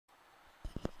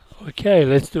Okay,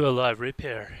 let's do a live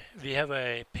repair. We have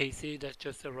a PC that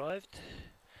just arrived,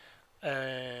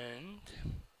 and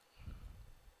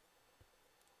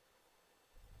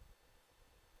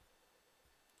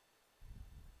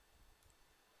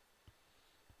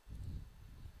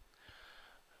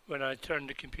when I turn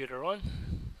the computer on,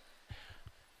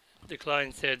 the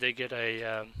client said they get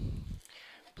a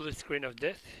blue screen of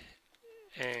death,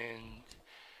 and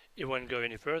it won't go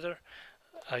any further.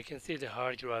 I can see the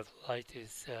hard drive light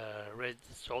is red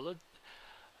solid.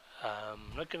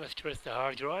 I'm not going to stress the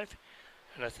hard drive,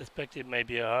 and I suspect it may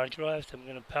be a hard drive, so I'm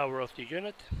going to power off the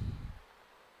unit.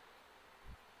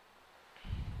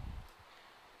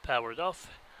 Powered off,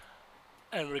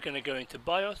 and we're going to go into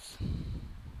BIOS.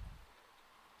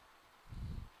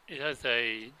 It has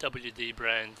a WD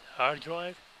brand hard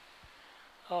drive.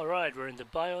 Alright, we're in the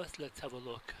BIOS, let's have a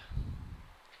look.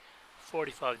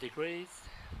 45 degrees,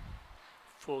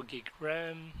 4 gig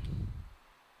RAM.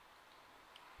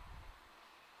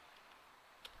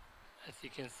 As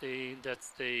you can see, that's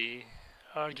the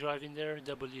hard drive in there,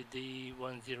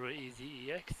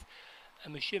 WD10EZEX.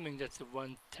 I'm assuming that's a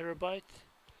 1 terabyte.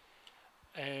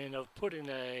 And I've put in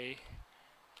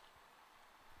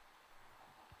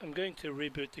I'm going to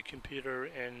reboot the computer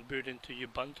and boot into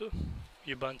Ubuntu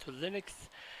Linux,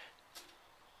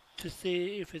 to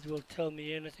see if it will tell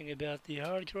me anything about the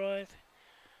hard drive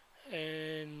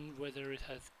and whether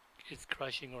it's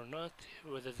crashing or not,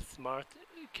 whether the smart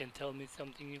can tell me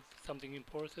something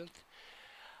important.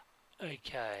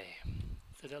 Okay,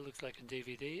 so that looks like a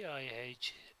DVD,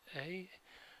 IHA,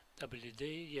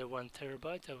 WD, yeah, 1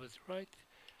 terabyte, I was right.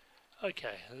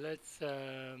 Okay, let's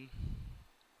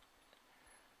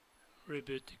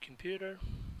reboot the computer,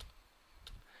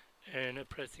 and I'm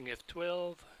pressing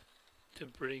F12 to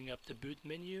bring up the boot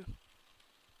menu,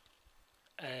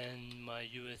 and my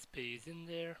USB is in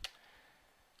there.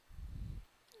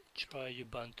 Try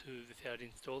Ubuntu without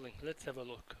installing. Let's have a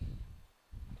look.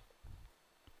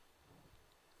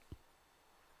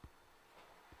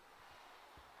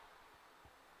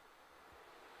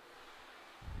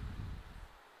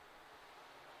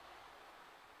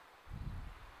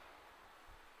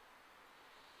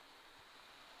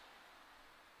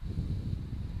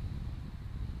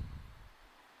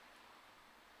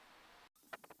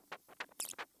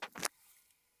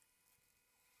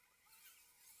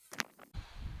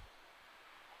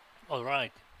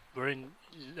 Alright, we're in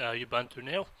Ubuntu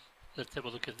now. Let's have a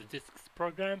look at the disks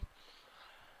program.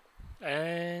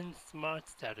 And smart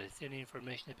status. Any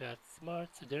information about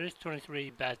smart? So there is 23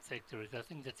 bad sectors. I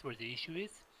think that's where the issue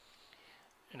is.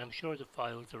 And I'm sure the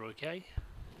files are okay.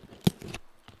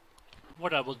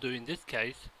 What I will do in this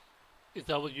case is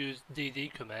I will use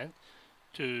dd command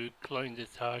to clone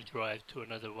this hard drive to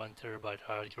another 1 terabyte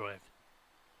hard drive.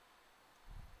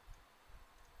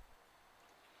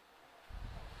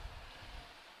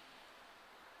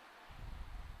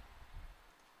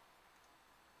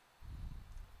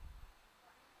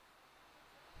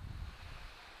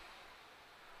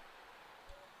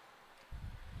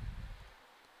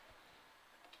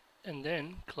 And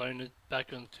then clone it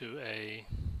back onto a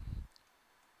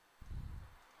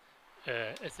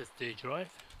SSD drive.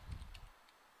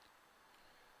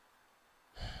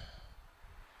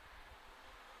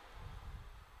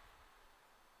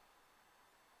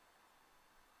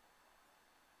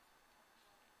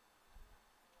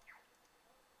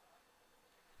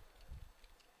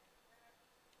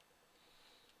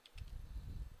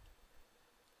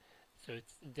 So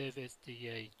it's dev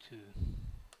SDA2.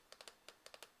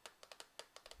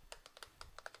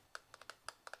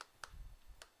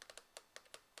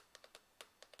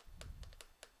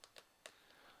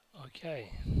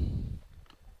 Okay.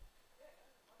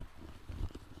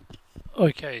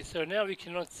 Okay, so now we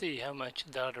cannot see how much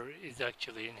data is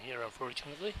actually in here,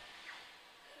 unfortunately.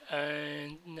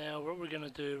 And now what we're gonna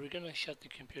do, we're gonna shut the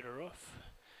computer off,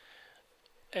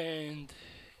 and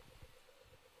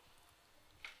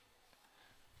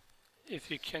if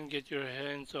you can get your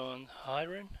hands on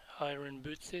Hiren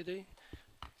boot CD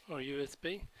or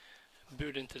USB,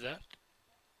 boot into that,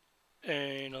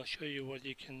 and I'll show you what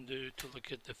you can do to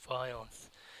look at the files.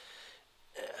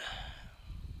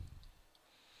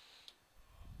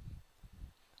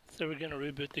 So we're gonna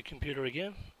reboot the computer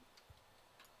again,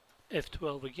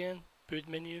 F12 again, boot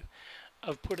menu.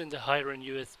 I've put in the Hiren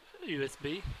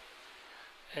USB,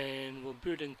 and we'll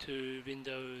boot into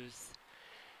Windows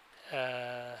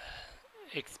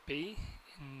XP.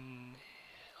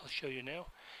 I'll show you now.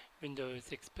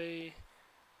 Windows XP,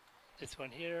 this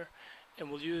one here, and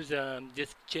we'll use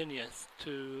Disk Genius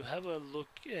to have a look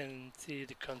and see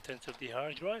the contents of the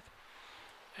hard drive,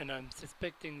 and I'm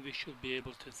suspecting we should be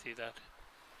able to see that.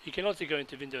 You can also go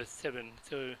into Windows 7,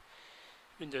 so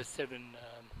Windows 7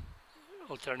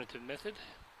 alternative method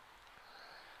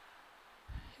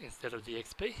instead of the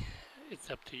XP. It's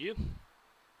up to you.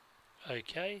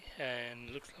 Okay, and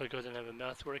looks like I don't have a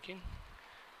mouse working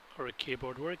or a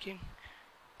keyboard working.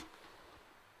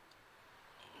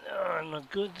 No,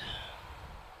 not good.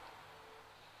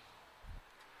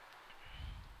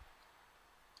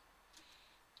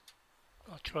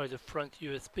 I'll try the front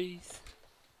USBs.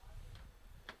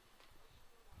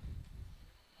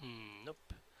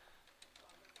 Nope.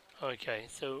 Okay,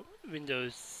 so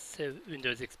Windows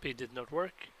XP did not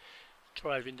work.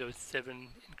 Try Windows 7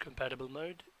 in compatible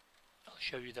mode. I'll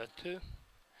show you that too.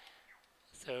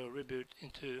 So reboot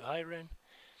into high-ren.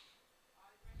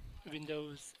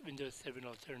 Windows 7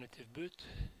 alternative boot.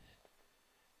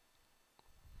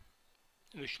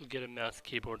 We should get a mouse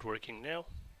keyboard working now.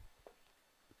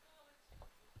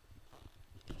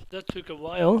 That took a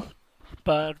while,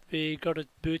 but we got it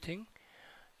booting,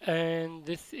 and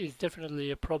this is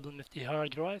definitely a problem with the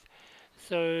hard drive.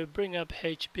 So bring up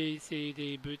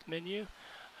HBCD boot menu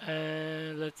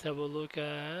and let's have a look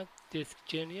at Disk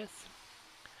Genius,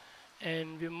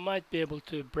 and we might be able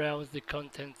to browse the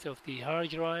contents of the hard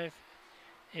drive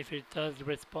if it does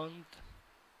respond.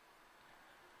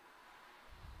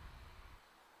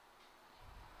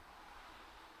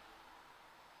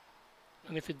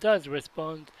 And if it does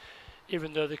respond,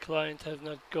 even though the client has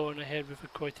not gone ahead with a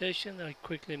quotation, I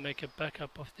quickly make a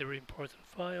backup of the important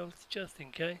files just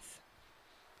in case,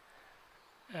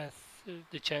 as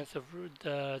the chance of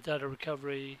the data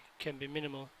recovery can be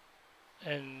minimal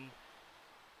and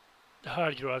the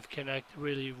hard drive can act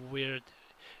really weird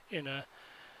in a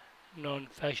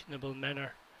non-fashionable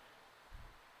manner.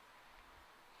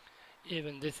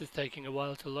 Even this is taking a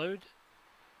while to load.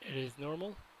 It is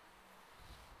normal.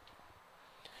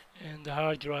 And the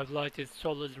hard drive light is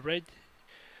solid red.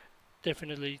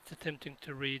 Definitely it's attempting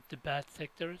to read the bad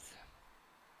sectors.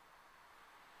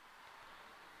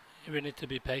 We need to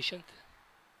be patient.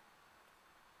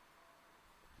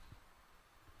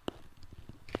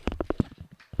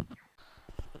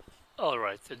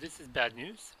 Alright, so this is bad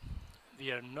news.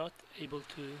 We are not able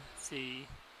to see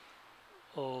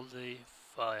all the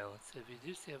files. So we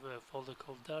do have a folder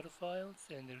called data files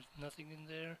and there's nothing in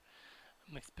there.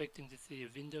 I'm expecting to see a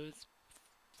Windows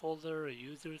folder, a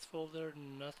users folder,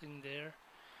 nothing there.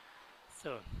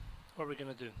 So what we're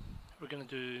gonna do? We're gonna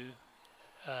do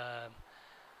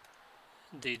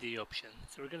DD option.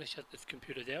 So we're gonna shut this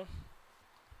computer down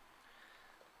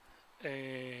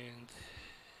and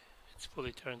it's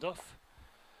fully turned off.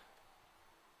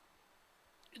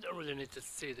 You don't really need to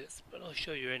see this, but I'll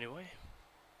show you anyway.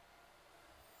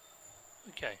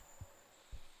 Okay.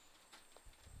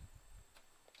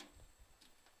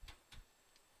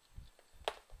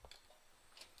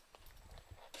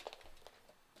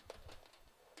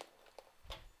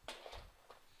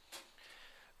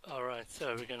 Alright,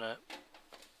 so we're gonna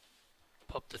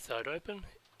pop the site open,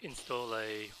 install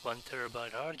a 1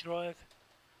 terabyte hard drive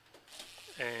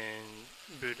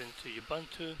and boot into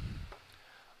Ubuntu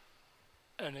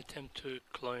and attempt to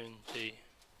clone the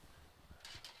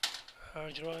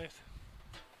hard drive.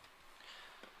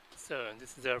 So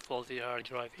this is our faulty hard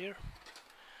drive here.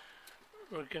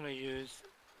 We're gonna use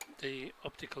the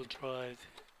optical drive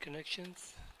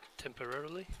connections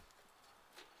temporarily.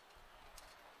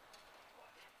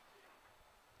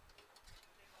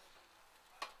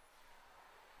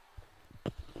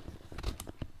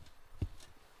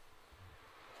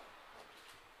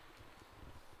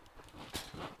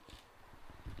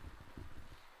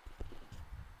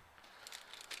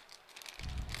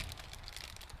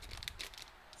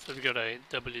 So we've got a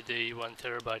WD 1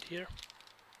 terabyte here.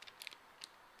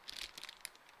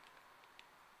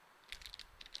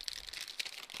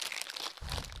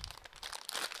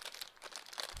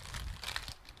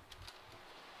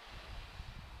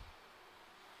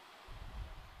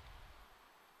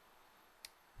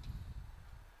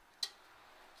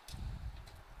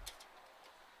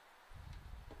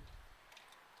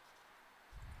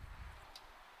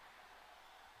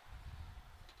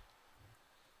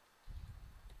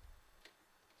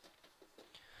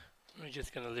 We're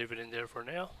just gonna leave it in there for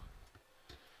now.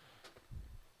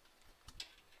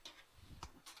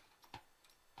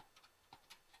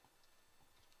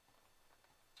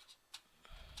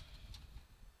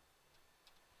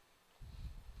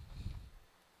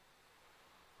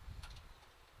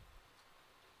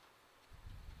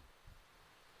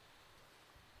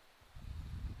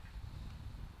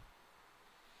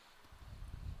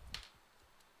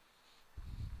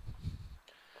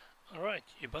 Alright,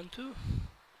 Ubuntu,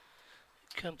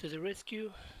 come to the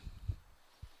rescue.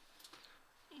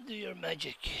 Do your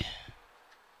magic.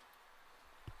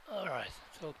 Alright,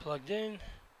 it's all plugged in.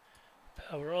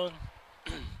 Power on.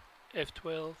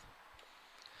 F12.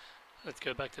 Let's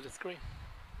go back to the screen.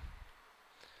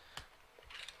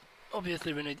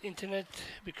 Obviously we need internet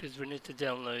because we need to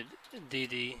download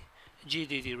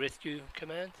GDD rescue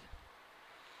command.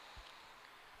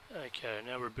 Okay,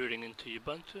 now we're booting into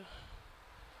Ubuntu.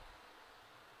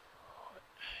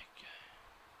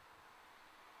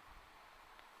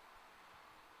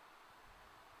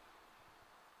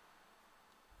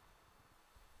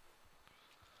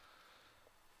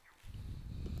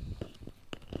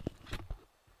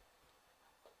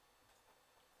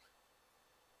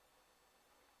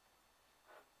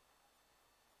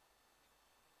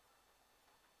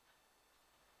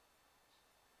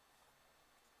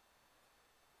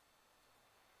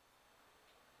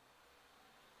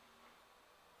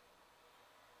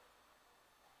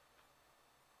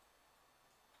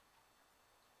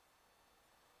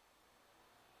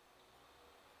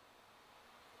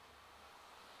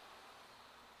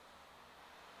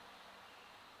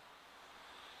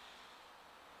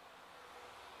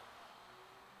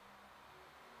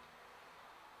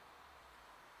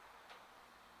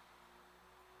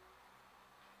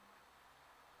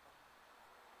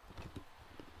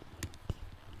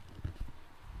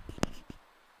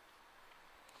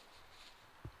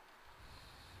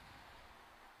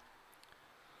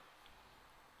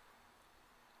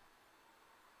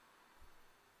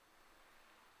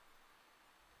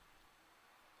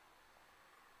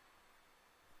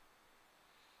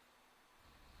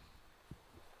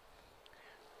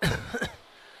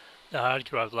 The hard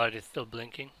drive light is still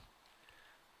blinking.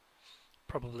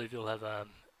 Probably we'll have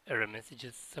error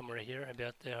messages somewhere here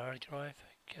about the hard drive.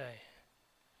 Okay.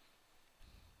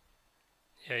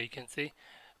 Yeah, you can see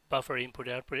buffer input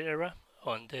output error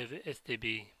on dev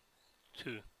SDB2.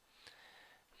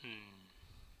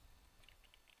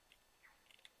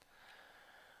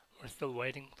 We're still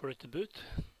waiting for it to boot.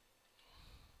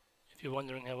 If you're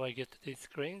wondering how I get to these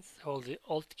screens, hold the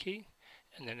Alt key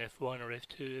and then F1 or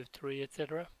F2, F3,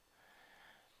 etc.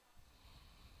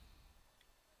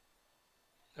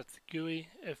 That's GUI,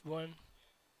 F1.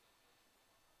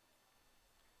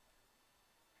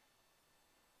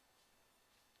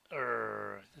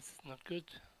 This is not good.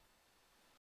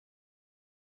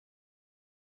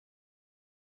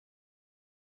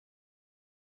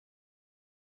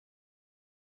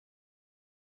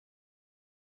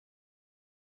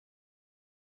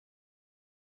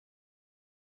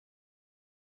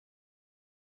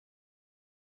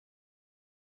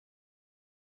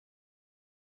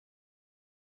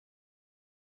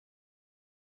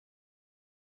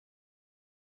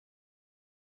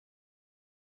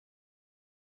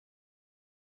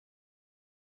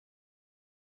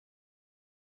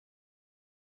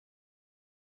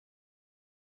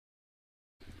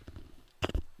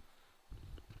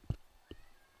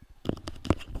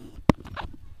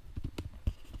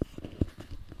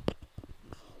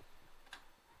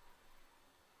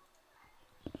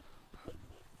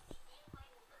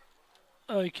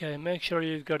 Okay, make sure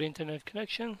you've got internet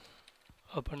connection.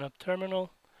 Open up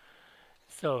terminal.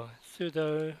 So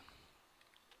sudo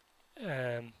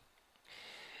add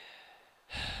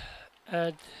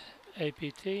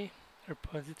apt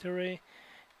repository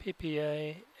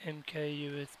ppa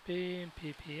mkusb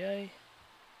ppa.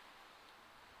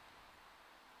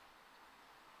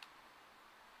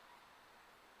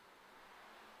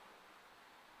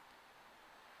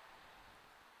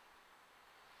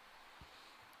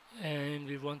 And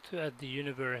we want to add the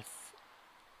universe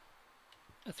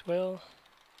as well.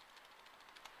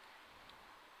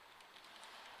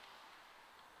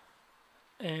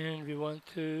 And we want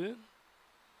to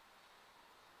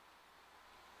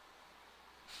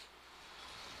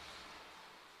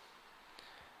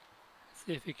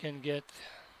see if we can get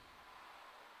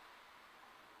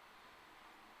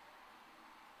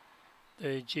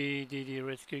the GDD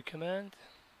rescue command.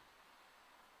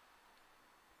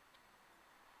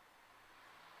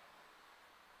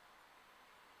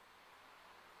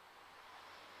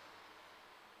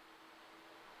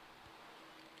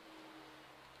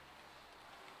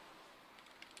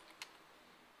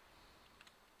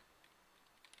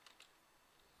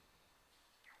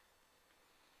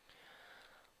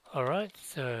 Alright,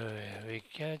 so we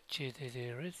got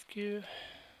GDD rescue.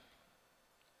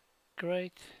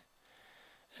 Great.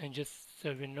 And just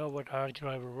so we know what hard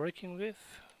drive we're working with,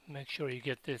 make sure you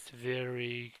get this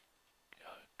very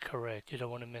correct. You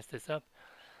don't want to mess this up.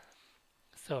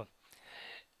 So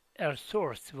our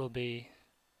source will be,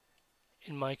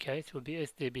 in my case, will be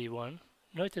SDB1.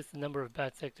 Notice the number of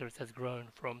bad sectors has grown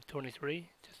from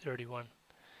 23 to 31.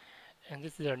 and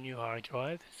this is our new hard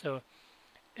drive. So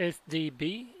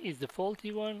SDB is the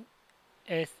faulty one,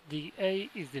 SDA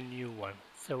is the new one.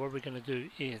 So what we're going to do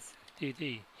is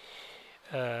dd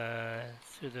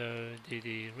sudo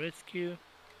dd rescue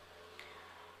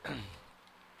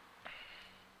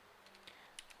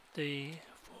the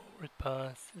forward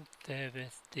pass dev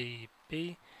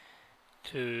SDB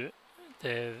to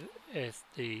dev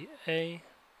SDA.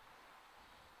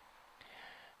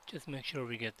 Just make sure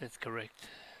we get this correct.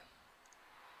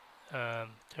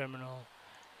 Terminal,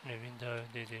 new window,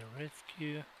 dd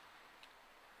rescue.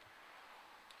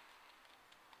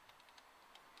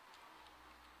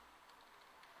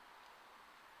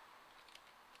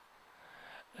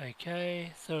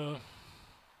 Okay, so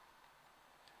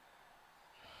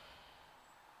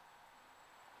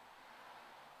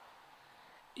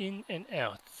in and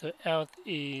out. So out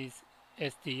is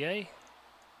SDA.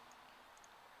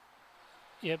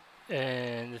 Yep,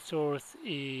 and the source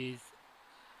is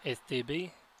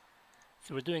SDB.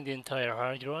 So we're doing the entire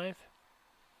hard drive.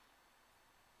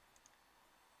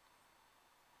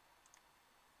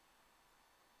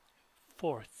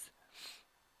 Ports.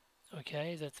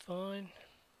 Okay, that's fine.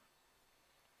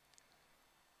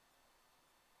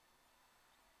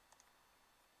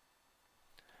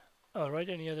 Alright,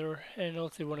 any other, and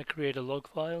also you want to create a log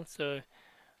file, so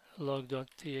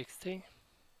log.txt.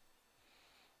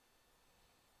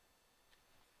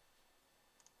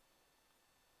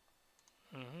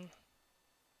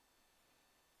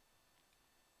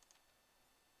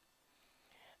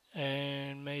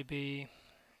 And maybe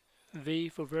V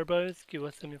for verbose, give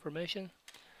us some information.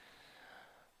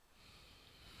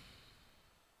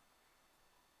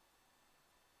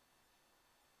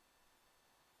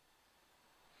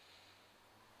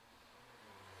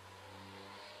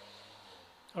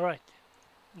 Alright,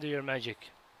 do your magic.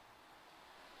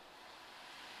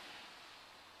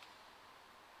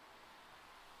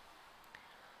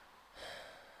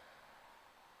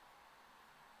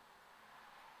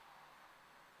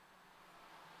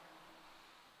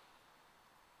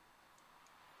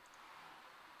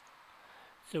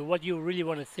 So what you really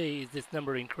want to see is this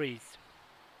number increase.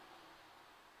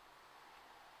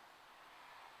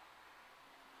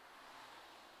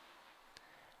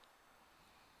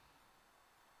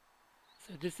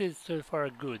 So this is so far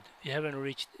good. You haven't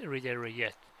reached read error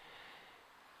yet.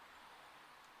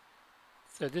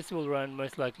 So this will run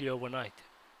most likely overnight.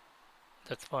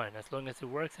 That's fine. As long as it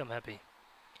works, I'm happy.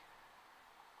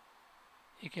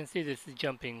 You can see this is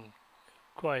jumping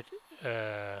quite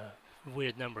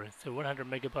weird numbers. So 100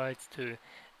 megabytes to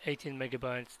 18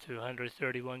 megabytes to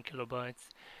 131 kilobytes.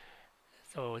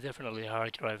 So definitely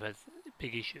hard drive has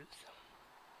big issues.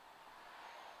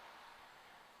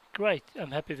 Great,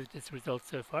 I'm happy with this result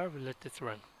so far. We'll let this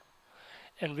run.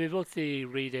 And we will see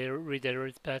read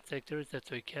errors, bad sectors,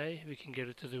 that's okay. We can get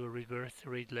it to do a reverse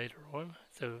read later on.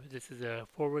 So this is a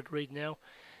forward read now.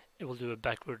 It will do a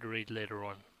backward read later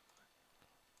on.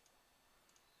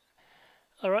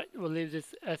 Alright, we'll leave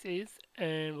this as is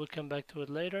and we'll come back to it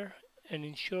later and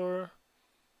ensure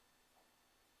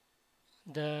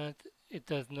that it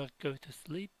does not go to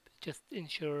sleep. Just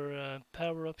ensure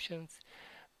power options,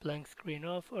 blank screen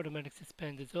off, automatic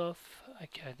suspend is off.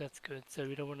 Okay, that's good. So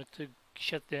we don't want it to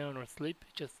shut down or sleep.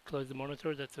 Just close the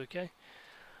monitor, that's okay.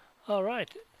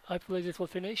 Alright, hopefully this will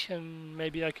finish and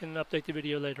maybe I can update the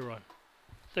video later on.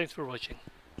 Thanks for watching.